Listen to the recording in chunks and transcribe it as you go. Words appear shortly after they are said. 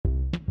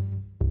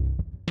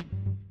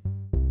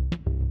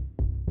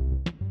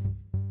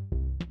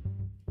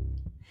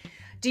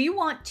Do you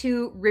want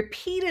to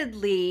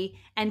repeatedly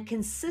and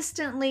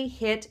consistently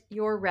hit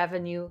your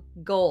revenue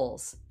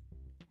goals?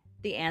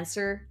 The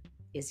answer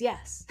is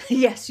yes.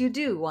 Yes, you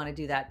do want to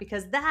do that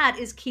because that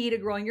is key to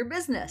growing your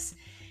business.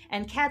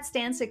 And Kat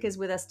Stancic is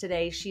with us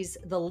today. She's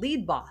the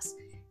lead boss.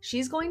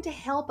 She's going to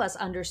help us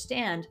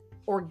understand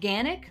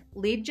organic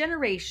lead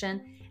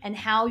generation and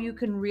how you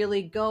can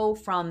really go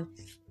from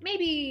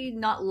maybe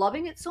not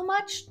loving it so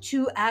much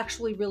to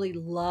actually really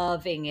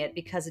loving it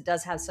because it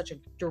does have such a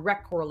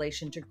direct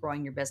correlation to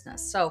growing your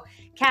business. So,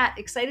 Kat,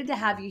 excited to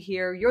have you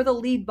here. You're the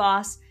lead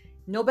boss.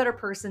 No better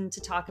person to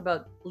talk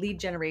about lead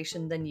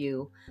generation than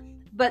you.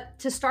 But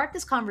to start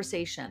this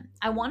conversation,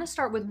 I want to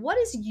start with what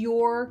is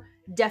your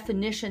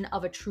definition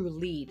of a true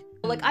lead?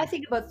 Like I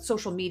think about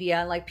social media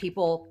and like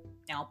people,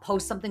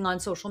 post something on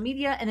social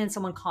media and then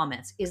someone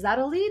comments. Is that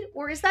a lead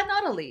or is that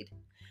not a lead?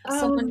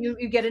 Someone you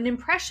get an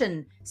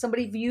impression,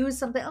 somebody views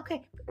something.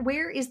 Okay,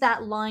 where is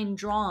that line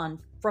drawn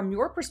from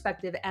your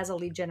perspective as a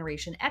lead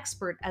generation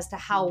expert as to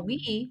how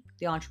we,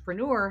 the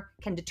entrepreneur,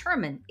 can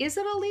determine is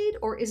it a lead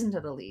or isn't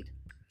it a lead?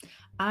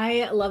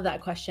 I love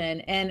that question.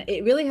 And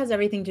it really has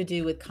everything to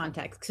do with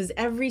context because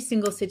every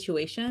single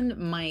situation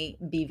might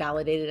be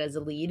validated as a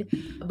lead.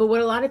 But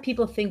what a lot of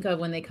people think of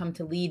when they come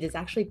to lead is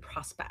actually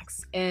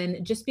prospects.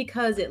 And just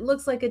because it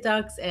looks like a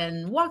duck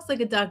and walks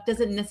like a duck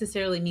doesn't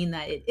necessarily mean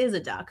that it is a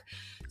duck.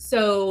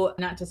 So,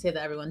 not to say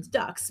that everyone's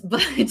ducks,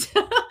 but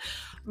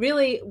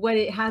really what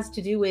it has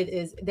to do with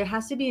is there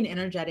has to be an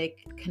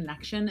energetic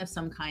connection of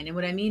some kind. And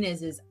what I mean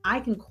is I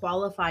can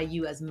qualify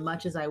you as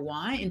much as I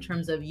want in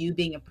terms of you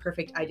being a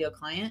perfect ideal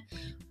client,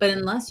 but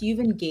unless you've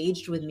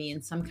engaged with me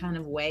in some kind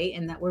of way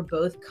and that we're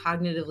both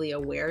cognitively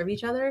aware of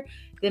each other,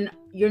 then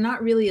you're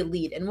not really a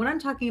lead. And what I'm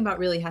talking about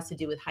really has to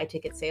do with high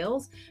ticket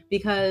sales,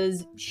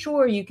 because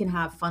sure, you can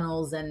have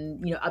funnels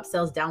and,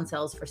 upsells,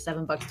 downsells for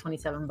 $7,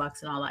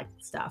 $27 and all that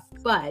stuff,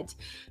 but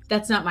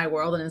that's not my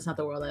world. And it's not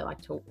the world I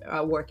like to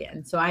work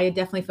in. So I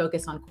definitely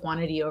focus on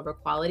quantity over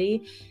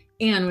quality.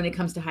 And when it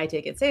comes to high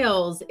ticket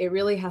sales, it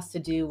really has to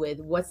do with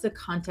what's the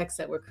context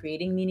that we're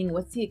creating, meaning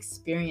what's the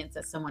experience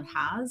that someone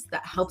has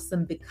that helps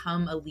them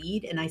become a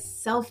lead. And I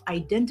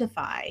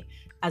self-identify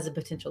as a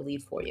potential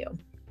lead for you.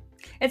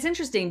 It's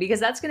interesting because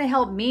that's going to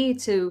help me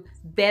to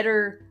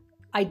better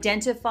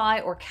identify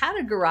or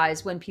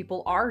categorize when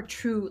people are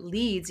true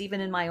leads,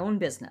 even in my own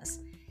business,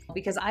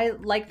 because I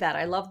like that.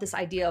 I love this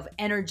idea of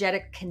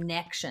energetic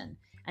connection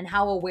and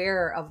how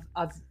aware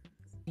of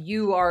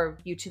you are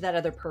you to that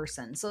other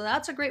person. So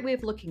that's a great way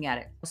of looking at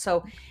it.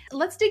 So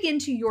let's dig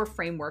into your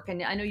framework.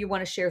 And I know you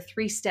want to share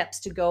 3 steps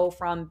to go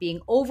from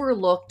being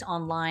overlooked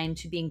online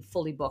to being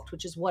fully booked,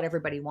 which is what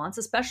everybody wants,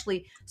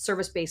 especially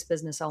service-based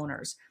business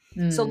owners.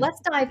 So let's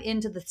dive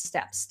into the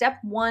steps. Step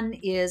 1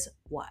 is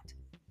what?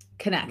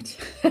 Connect.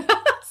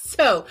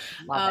 So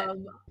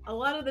a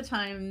lot of the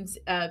times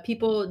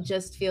people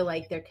just feel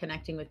like they're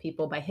connecting with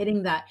people by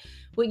hitting that,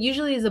 what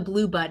usually is a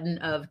blue button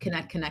of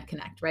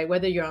connect, right?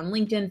 Whether you're on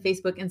LinkedIn,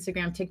 Facebook,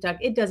 Instagram, TikTok,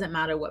 it doesn't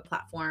matter what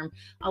platform.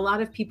 A lot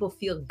of people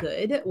feel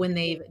good when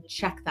they've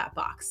checked that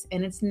box.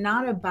 And it's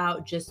not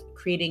about just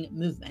creating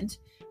movement,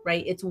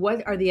 right? It's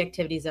what are the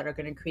activities that are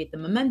going to create the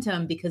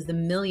momentum, because the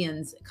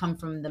millions come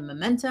from the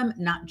momentum,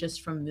 not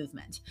just from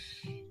movement.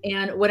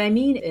 And what I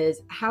mean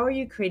is, how are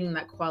you creating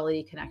that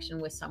quality connection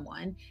with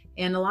someone?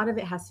 And a lot of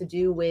it has to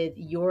do with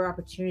your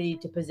opportunity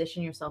to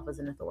position yourself as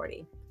an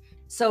authority.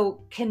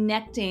 So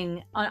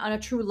connecting on a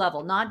true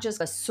level, not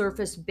just a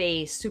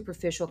surface-based,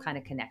 superficial kind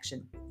of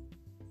connection,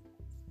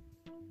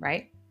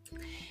 right?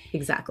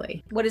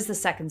 Exactly. What is the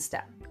second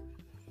step?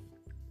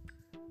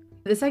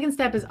 The second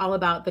step is all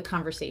about the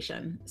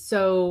conversation.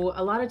 So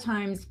a lot of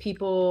times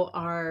people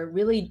are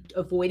really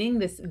avoiding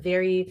this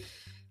very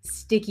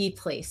sticky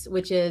place,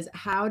 which is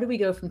how do we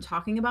go from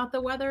talking about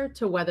the weather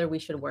to whether we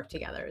should work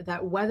together?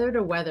 That weather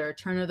to weather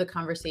turn of the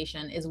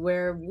conversation is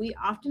where we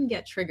often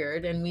get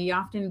triggered and we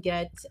often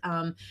get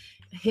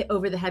hit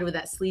over the head with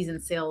that sleaze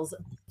and sales,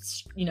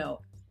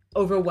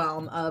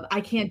 overwhelm of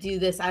I can't do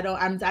this.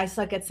 I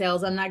suck at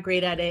sales. I'm not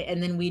great at it.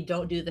 And then we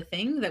don't do the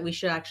thing that we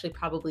should actually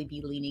probably be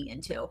leaning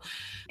into.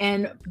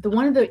 And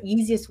one of the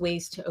easiest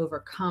ways to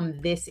overcome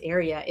this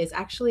area is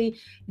actually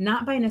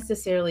not by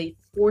necessarily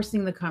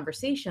forcing the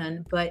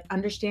conversation, but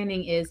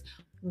understanding is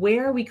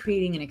where are we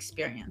creating an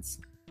experience?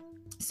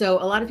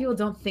 So a lot of people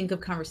don't think of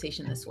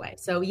conversation this way.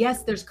 So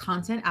yes, there's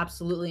content,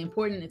 absolutely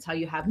important. It's how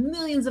you have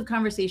millions of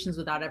conversations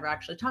without ever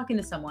actually talking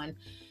to someone.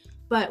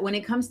 But when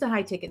it comes to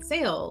high ticket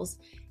sales,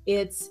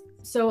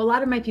 so a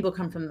lot of my people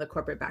come from the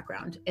corporate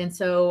background. And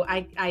so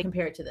I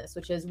compare it to this,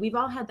 which is we've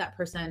all had that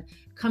person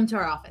come to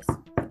our office,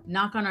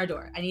 knock on our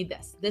door. I need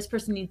this. This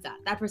person needs that.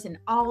 That person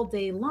all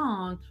day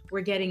long,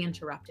 we're getting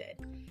interrupted.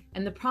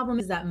 And the problem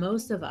is that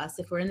most of us,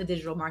 if we're in the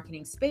digital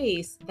marketing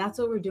space, that's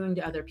what we're doing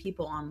to other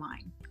people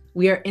online.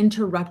 We are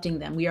interrupting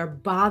them. We are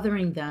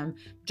bothering them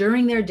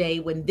during their day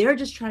when they're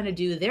just trying to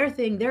do their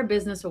thing, their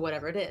business, or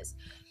whatever it is.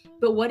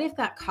 But what if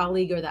that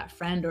colleague or that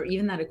friend or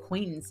even that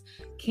acquaintance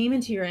came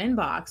into your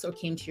inbox or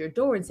came to your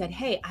door and said,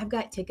 hey, I've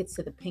got tickets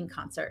to the Pink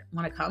concert.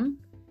 Want to come?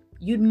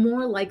 You'd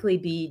more likely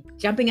be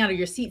jumping out of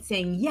your seat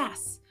saying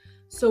yes.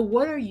 So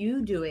what are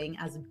you doing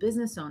as a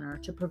business owner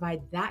to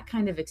provide that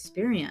kind of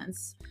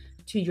experience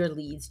to your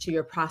leads, to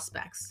your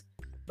prospects,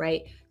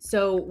 right?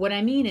 So what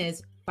I mean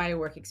is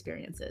firework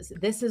experiences.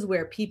 This is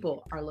where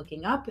people are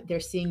looking up, they're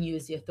seeing you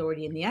as the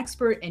authority and the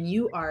expert, and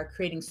you are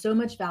creating so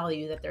much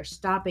value that they're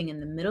stopping in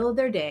the middle of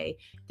their day,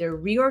 they're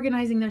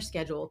reorganizing their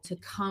schedule to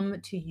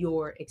come to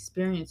your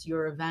experience,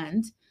 your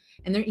event,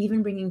 and they're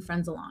even bringing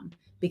friends along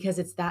because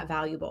it's that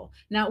valuable.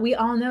 Now, we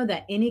all know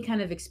that any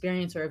kind of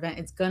experience or event,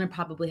 it's going to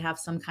probably have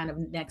some kind of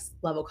next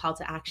level call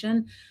to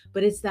action,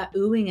 but it's that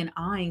oohing and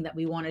ahhing that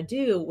we want to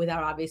do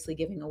without obviously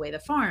giving away the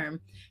farm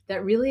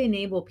that really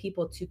enable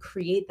people to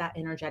create that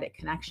energetic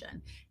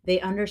connection. They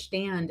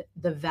understand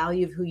the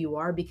value of who you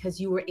are because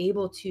you were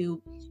able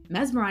to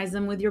mesmerize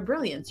them with your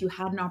brilliance. You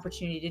had an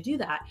opportunity to do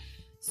that.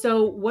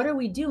 So what are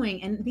we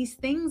doing? And these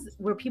things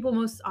where people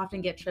most often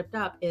get tripped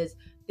up is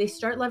they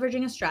start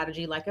leveraging a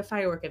strategy like a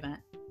firework event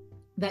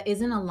that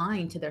isn't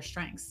aligned to their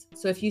strengths.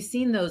 So if you've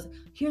seen those,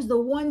 here's the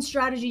one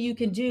strategy you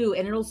can do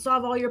and it'll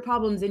solve all your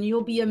problems and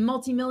you'll be a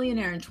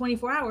multimillionaire in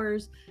 24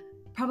 hours,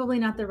 probably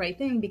not the right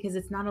thing because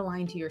it's not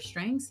aligned to your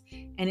strengths.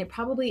 And it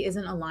probably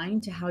isn't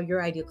aligned to how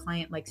your ideal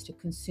client likes to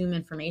consume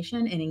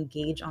information and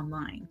engage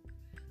online.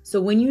 So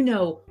when you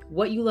know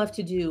what you love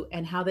to do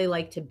and how they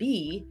like to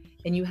be,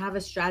 and you have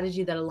a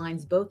strategy that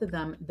aligns both of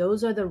them,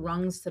 those are the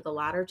rungs to the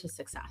ladder to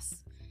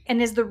success.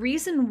 And is the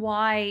reason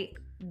why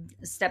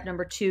step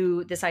number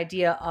 2, this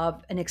idea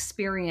of an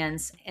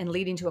experience and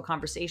leading to a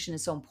conversation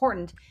is so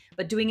important,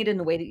 but doing it in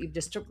the way that you've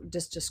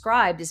just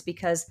described is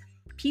because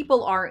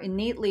people are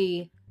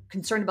innately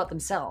concerned about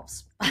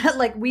themselves.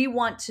 Like we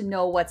want to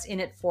know what's in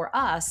it for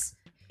us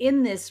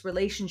in this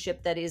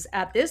relationship that is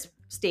at this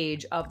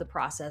stage of the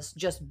process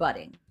just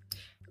budding.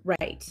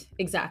 Right,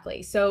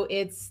 exactly. So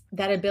it's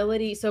that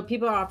ability. So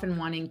people are often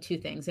wanting two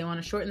things. They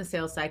want to shorten the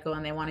sales cycle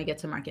and they want to get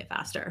to market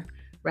faster,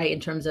 right? In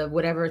terms of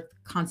whatever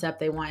concept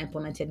they want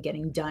implemented,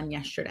 getting done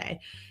yesterday.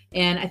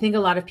 And I think a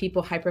lot of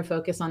people hyper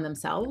focus on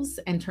themselves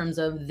in terms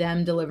of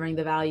them delivering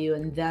the value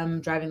and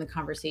them driving the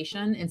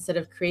conversation instead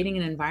of creating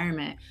an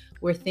environment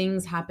where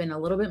things happen a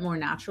little bit more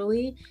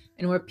naturally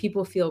and where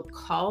people feel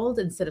called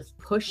instead of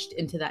pushed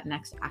into that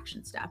next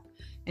action step.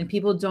 And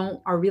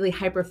people are really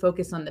hyper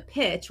focused on the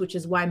pitch, which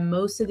is why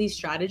most of these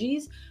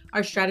strategies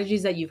are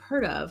strategies that you've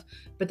heard of,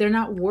 but they're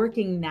not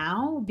working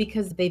now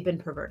because they've been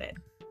perverted.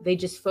 They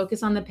just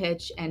focus on the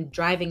pitch and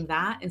driving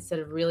that instead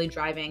of really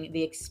driving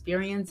the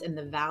experience and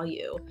the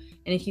value.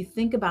 And if you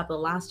think about the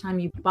last time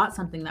you bought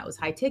something that was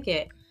high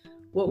ticket,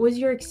 what was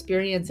your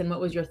experience and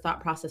what was your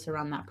thought process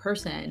around that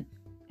person?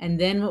 And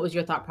then what was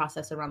your thought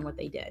process around what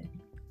they did?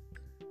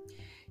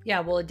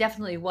 Yeah, well, it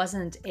definitely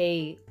wasn't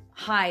a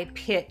high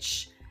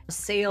pitch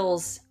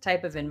sales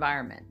type of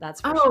environment. That's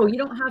for sure. You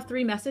don't have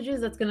 3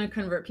 messages that's going to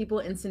convert people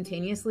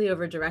instantaneously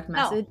over direct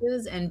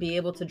messages and be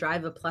able to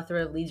drive a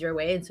plethora of leads your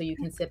way. And so you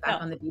can sit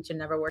back on the beach and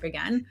never work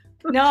again.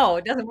 No,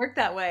 it doesn't work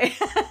that way.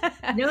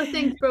 No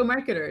thanks, pro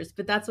marketers,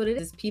 but that's what it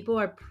is. People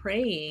are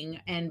preying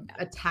and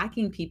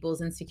attacking people's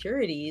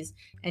insecurities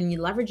and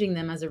leveraging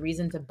them as a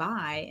reason to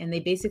buy. And they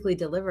basically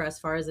deliver as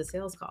far as a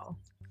sales call.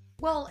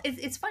 Well,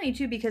 it's funny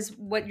too, because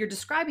what you're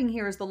describing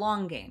here is the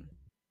long game.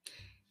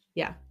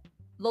 Yeah.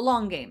 The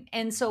long game.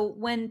 And so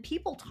when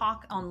people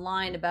talk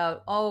online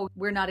about, oh,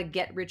 we're not a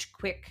get rich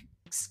quick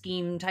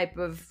scheme type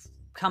of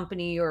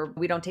company, or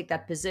we don't take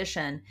that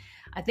position,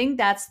 I think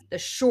that's the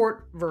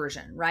short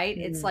version, right?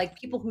 It's like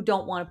people who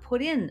don't want to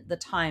put in the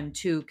time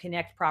to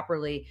connect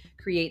properly,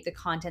 create the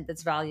content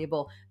that's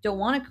valuable, don't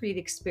want to create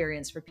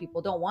experience for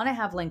people, don't want to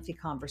have lengthy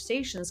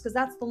conversations because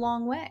that's the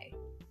long way.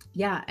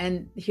 Yeah.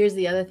 And here's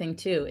the other thing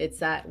too. It's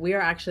that we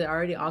are actually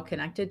already all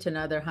connected to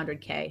another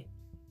 100K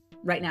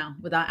right now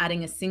without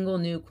adding a single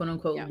new quote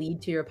unquote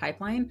lead to your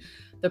pipeline.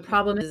 The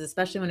problem is,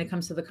 especially when it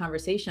comes to the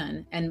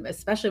conversation and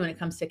especially when it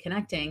comes to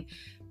connecting,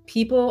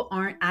 people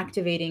aren't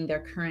activating their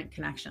current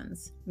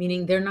connections,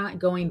 meaning they're not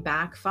going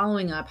back,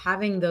 following up,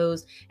 having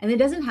those. And it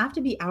doesn't have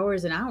to be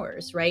hours and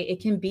hours, right? It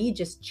can be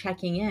just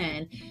checking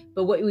in.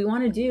 But what we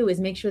want to do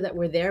is make sure that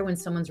we're there when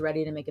someone's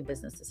ready to make a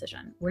business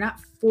decision. We're not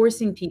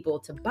forcing people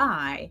to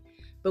buy,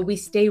 but we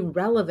stay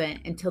relevant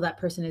until that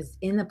person is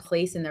in a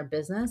place in their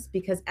business,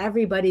 because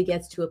everybody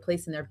gets to a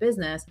place in their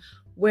business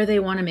where they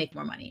want to make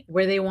more money,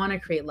 where they want to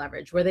create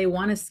leverage, where they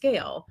want to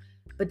scale.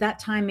 But that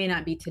time may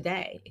not be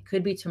today. It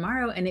could be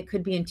tomorrow and it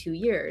could be in 2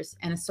 years.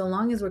 And so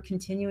long as we're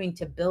continuing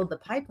to build the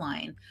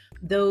pipeline,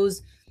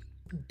 those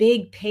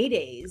big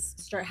paydays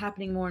start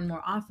happening more and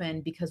more often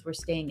because we're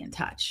staying in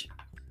touch.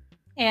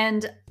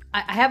 And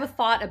I have a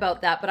thought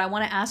about that, but I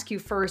want to ask you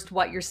first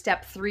what your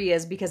step 3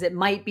 is, because it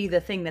might be the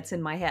thing that's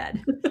in my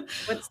head.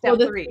 What's step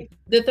 3?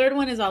 The third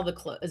one is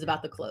is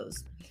about the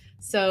close.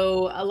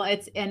 So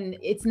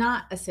it's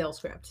not a sales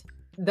script,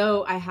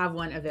 though I have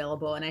one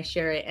available and I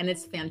share it and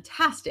it's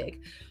fantastic.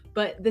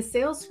 But the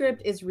sales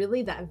script is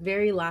really that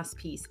very last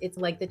piece. It's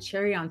like the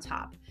cherry on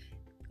top.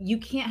 You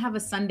can't have a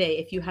sundae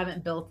if you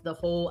haven't built the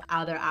whole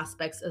other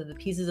aspects of the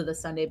pieces of the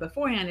sundae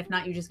beforehand. If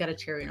not, you just got a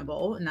cherry in a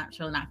bowl and that's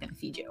really not going to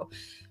feed you.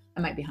 I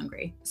might be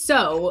hungry.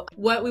 So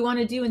what we want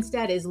to do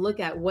instead is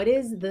look at what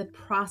is the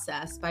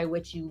process by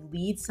which you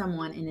lead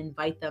someone and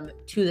invite them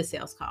to the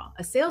sales call.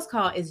 A sales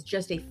call is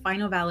just a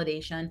final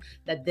validation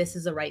that this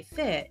is the right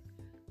fit,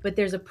 but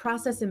there's a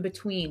process in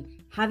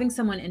between having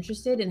someone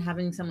interested and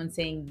having someone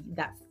saying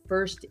that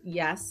first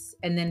yes,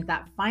 and then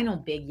that final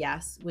big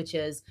yes, which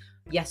is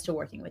yes to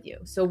working with you.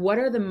 So what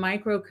are the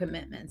micro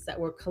commitments that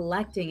we're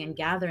collecting and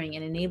gathering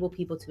and enable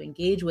people to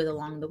engage with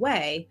along the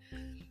way?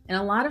 And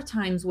a lot of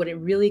times what it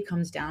really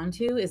comes down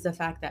to is the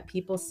fact that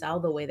people sell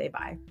the way they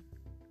buy.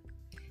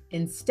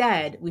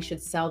 Instead, we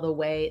should sell the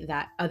way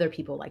that other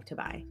people like to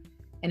buy.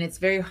 And it's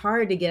very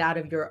hard to get out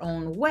of your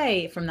own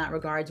way from that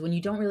regards when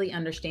you don't really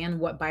understand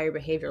what buyer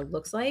behavior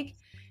looks like.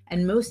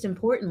 And most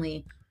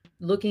importantly,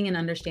 looking and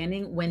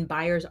understanding when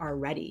buyers are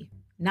ready.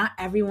 Not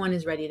everyone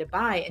is ready to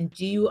buy. And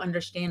do you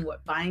understand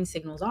what buying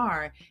signals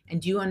are? And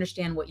do you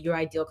understand what your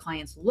ideal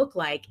clients look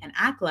like and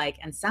act like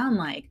and sound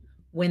like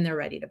when they're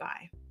ready to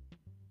buy?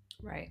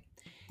 Right.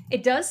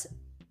 It does,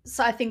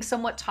 so I think,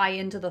 somewhat tie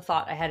into the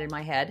thought I had in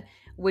my head,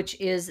 which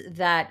is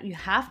that you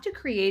have to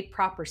create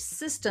proper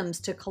systems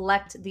to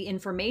collect the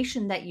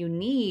information that you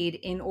need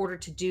in order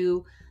to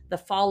do the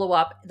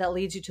follow-up that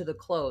leads you to the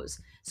close.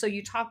 So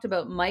you talked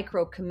about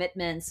micro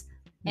commitments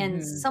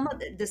and some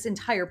of this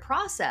entire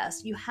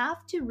process, you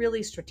have to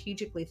really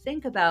strategically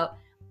think about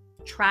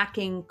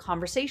tracking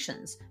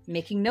conversations,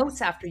 making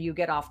notes after you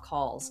get off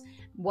calls.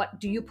 What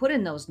do you put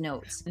in those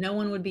notes? No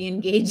one would be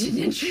engaged and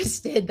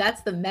interested.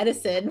 That's the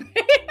medicine.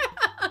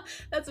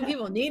 That's what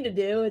people need to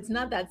do. It's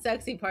not that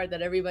sexy part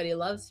that everybody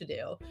loves to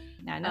do.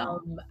 I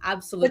know.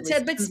 Absolutely.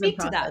 But speak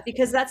to that,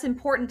 because that's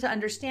important to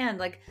understand.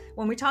 Like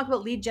when we talk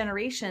about lead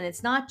generation,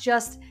 it's not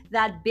just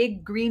that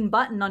big green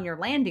button on your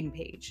landing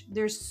page.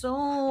 There's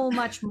so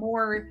much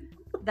more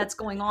that's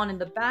going on in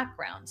the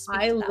background.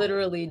 I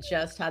literally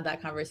just had that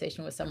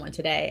conversation with someone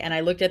today, and I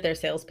looked at their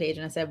sales page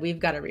and I said, we've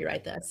got to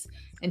rewrite this.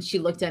 And she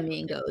looked at me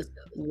and goes,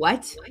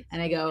 what?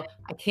 And I go,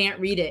 I can't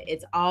read it.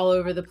 It's all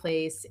over the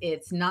place.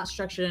 It's not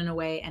structured in a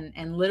way.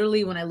 And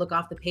literally when I look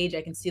off the page,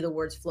 I can see the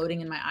words floating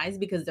in my eyes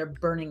because they're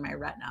burning my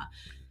retina.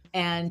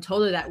 And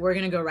told her that we're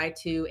going to go right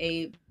to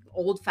a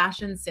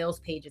old-fashioned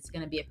sales page. It's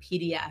going to be a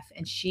PDF.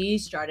 And she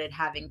started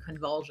having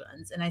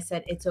convulsions. And I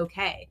said, it's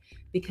okay,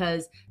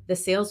 because the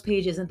sales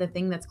page isn't the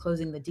thing that's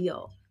closing the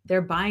deal.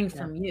 They're buying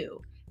from you.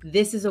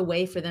 This is a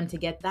way for them to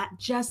get that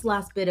just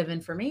last bit of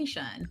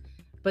information.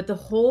 But the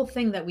whole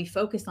thing that we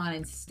focused on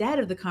instead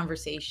of the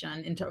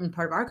conversation, in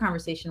part of our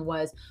conversation,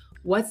 was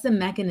what's the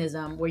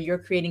mechanism where you're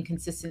creating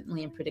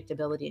consistency and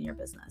predictability in your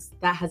business?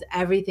 That has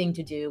everything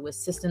to do with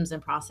systems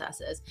and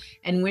processes.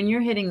 And when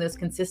you're hitting those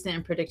consistent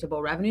and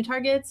predictable revenue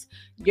targets,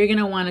 you're going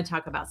to want to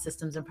talk about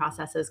systems and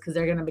processes because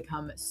they're going to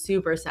become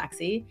super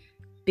sexy,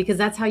 because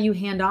that's how you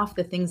hand off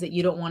the things that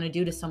you don't want to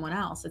do to someone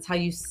else. It's how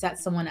you set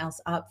someone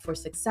else up for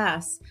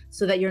success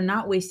so that you're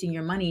not wasting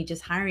your money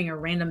just hiring a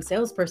random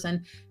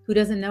salesperson who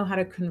doesn't know how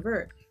to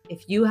convert.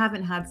 If you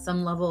haven't had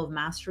some level of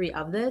mastery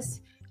of this,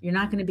 you're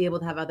not going to be able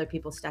to have other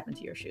people step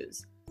into your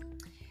shoes.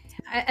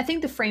 I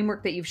think the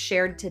framework that you've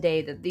shared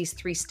today, that these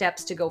 3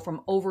 steps to go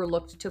from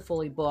overlooked to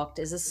fully booked,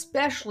 is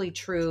especially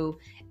true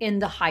in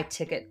the high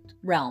ticket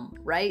realm,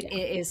 right? Yeah.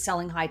 Is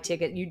selling high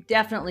ticket. You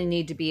definitely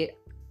need to be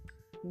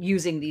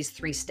using these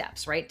 3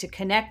 steps, right? To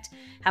connect,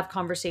 have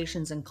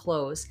conversations, and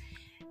close.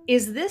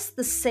 Is this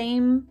the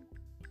same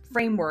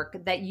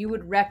framework that you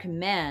would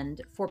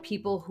recommend for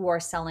people who are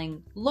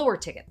selling lower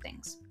ticket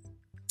things?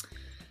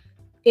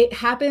 It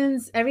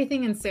happens,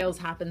 everything in sales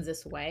happens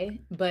this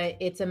way, but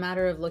it's a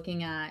matter of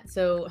looking at,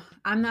 so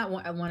I'm not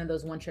one of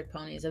those one-trick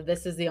ponies of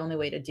this is the only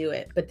way to do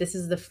it, but this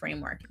is the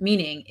framework.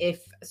 Meaning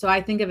so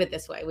I think of it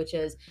this way, which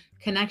is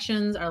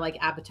connections are like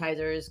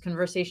appetizers,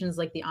 conversations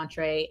like the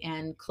entree,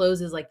 and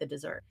close is like the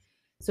dessert.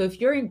 So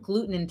if you're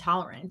gluten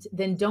intolerant,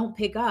 then don't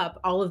pick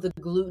up all of the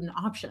gluten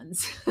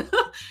options.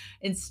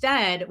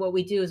 Instead, what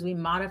we do is we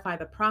modify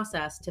the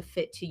process to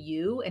fit to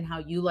you and how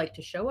you like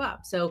to show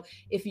up. So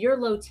if you're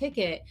low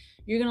ticket,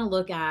 you're going to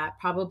look at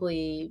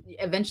probably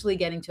eventually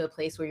getting to a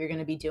place where you're going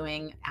to be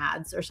doing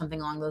ads or something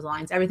along those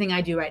lines. Everything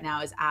I do right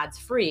now is ads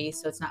free,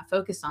 so it's not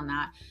focused on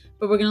that.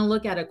 But we're going to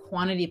look at a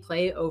quantity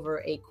play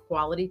over a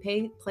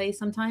quality play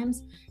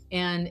sometimes.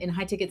 And in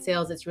high ticket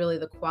sales, it's really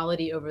the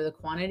quality over the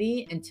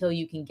quantity until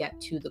you can get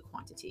to the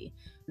quantity.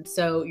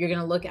 So you're going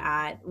to look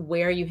at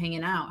where are you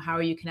hanging out? How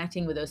are you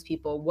connecting with those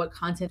people? What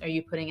content are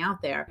you putting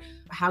out there?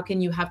 How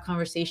can you have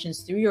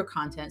conversations through your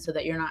content so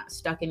that you're not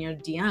stuck in your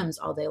DMs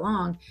all day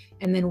long?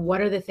 And then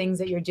what are the things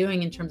that you're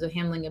doing in terms of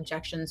handling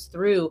objections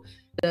through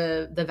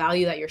the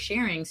value that you're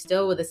sharing,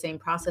 still with the same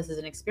processes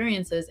and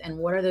experiences? And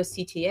what are those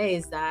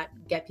CTAs that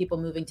get people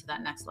moving to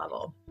that next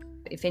level?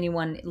 If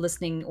anyone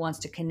listening wants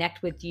to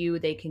connect with you,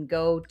 they can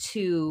go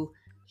to...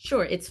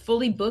 Sure, it's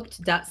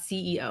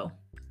fullybooked.ceo.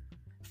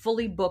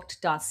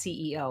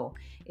 Fullybooked.ceo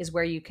is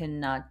where you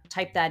can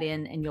type that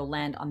in and you'll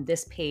land on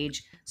this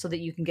page so that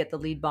you can get the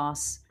Lead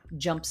Boss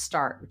jump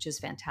start, which is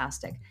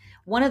fantastic.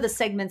 One of the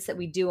segments that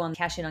we do on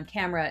Cash In on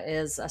Camera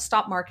is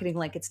Stop Marketing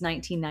Like It's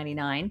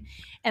 1999.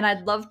 And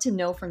I'd love to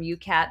know from you,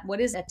 Kat, what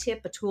is a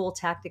tip, a tool,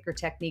 tactic, or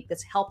technique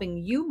that's helping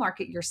you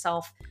market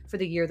yourself for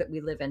the year that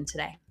we live in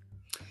today?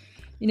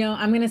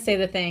 I'm going to say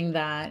the thing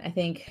that I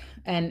think,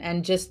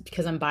 and just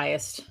because I'm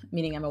biased,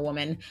 meaning I'm a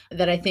woman,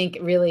 that I think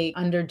really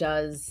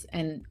underdoes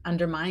and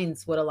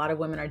undermines what a lot of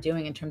women are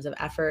doing in terms of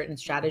effort and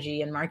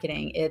strategy and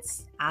marketing.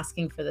 It's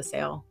asking for the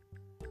sale.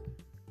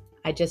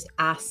 I just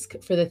ask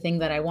for the thing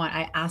that I want.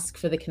 I ask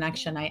for the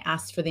connection. I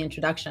ask for the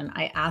introduction.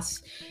 I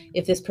ask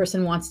if this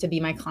person wants to be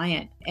my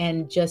client,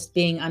 and just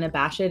being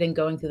unabashed and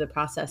going through the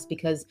process,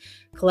 because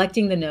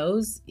collecting the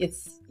no's,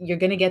 you're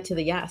going to get to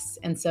the yes.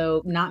 And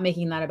so not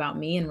making that about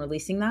me and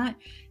releasing that,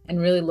 and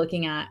really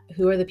looking at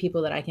who are the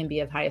people that I can be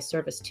of highest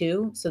service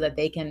to so that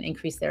they can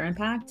increase their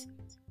impact.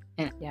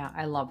 Yeah,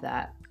 I love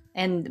that.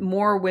 And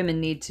more women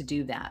need to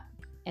do that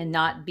and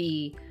not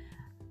be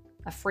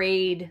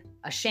afraid,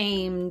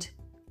 ashamed,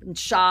 and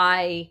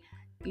shy.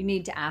 You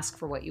need to ask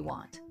for what you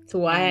want. So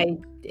why I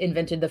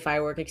invented the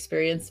firework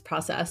experience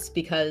process,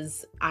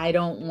 because I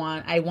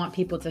want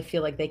people to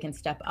feel like they can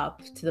step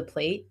up to the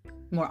plate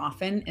more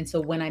often. And so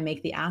when I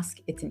make the ask,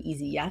 it's an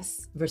easy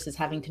yes, versus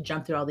having to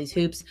jump through all these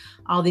hoops,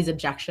 all these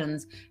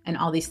objections, and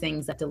all these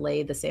things that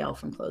delay the sale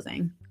from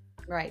closing.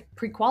 Right.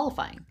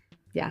 Pre-qualifying.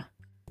 Yeah.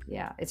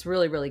 Yeah. It's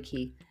really, really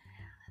key.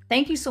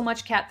 Thank you so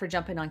much, Kat, for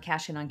jumping on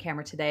Cash In on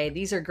Camera today.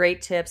 These are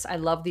great tips. I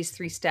love these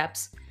 3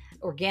 steps.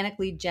 Organic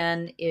lead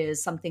gen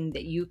is something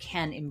that you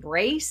can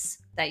embrace,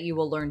 that you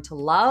will learn to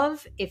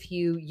love if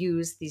you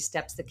use these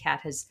steps that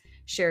Kat has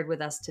shared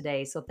with us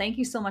today. So thank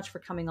you so much for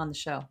coming on the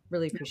show.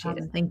 Really appreciate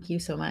it. Thank you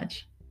so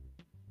much.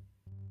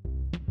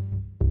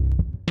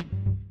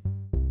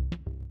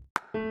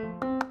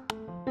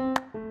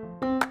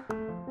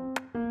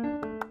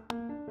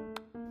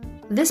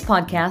 This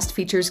podcast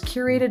features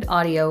curated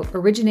audio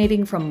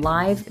originating from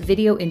live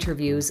video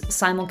interviews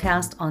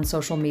simulcast on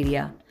social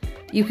media.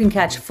 You can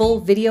catch full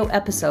video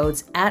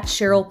episodes at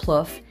Cheryl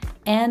Plouffe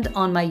and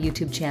on my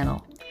YouTube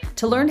channel.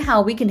 To learn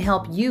how we can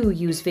help you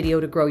use video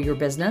to grow your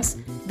business,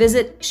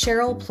 visit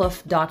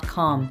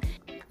CherylPlouffe.com.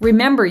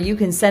 Remember, you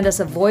can send us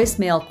a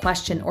voicemail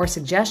question or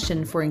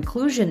suggestion for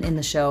inclusion in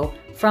the show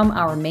from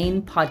our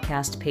main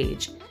podcast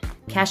page.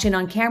 Cash In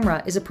on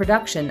Camera is a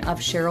production of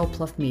Cheryl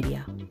Plouffe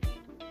Media.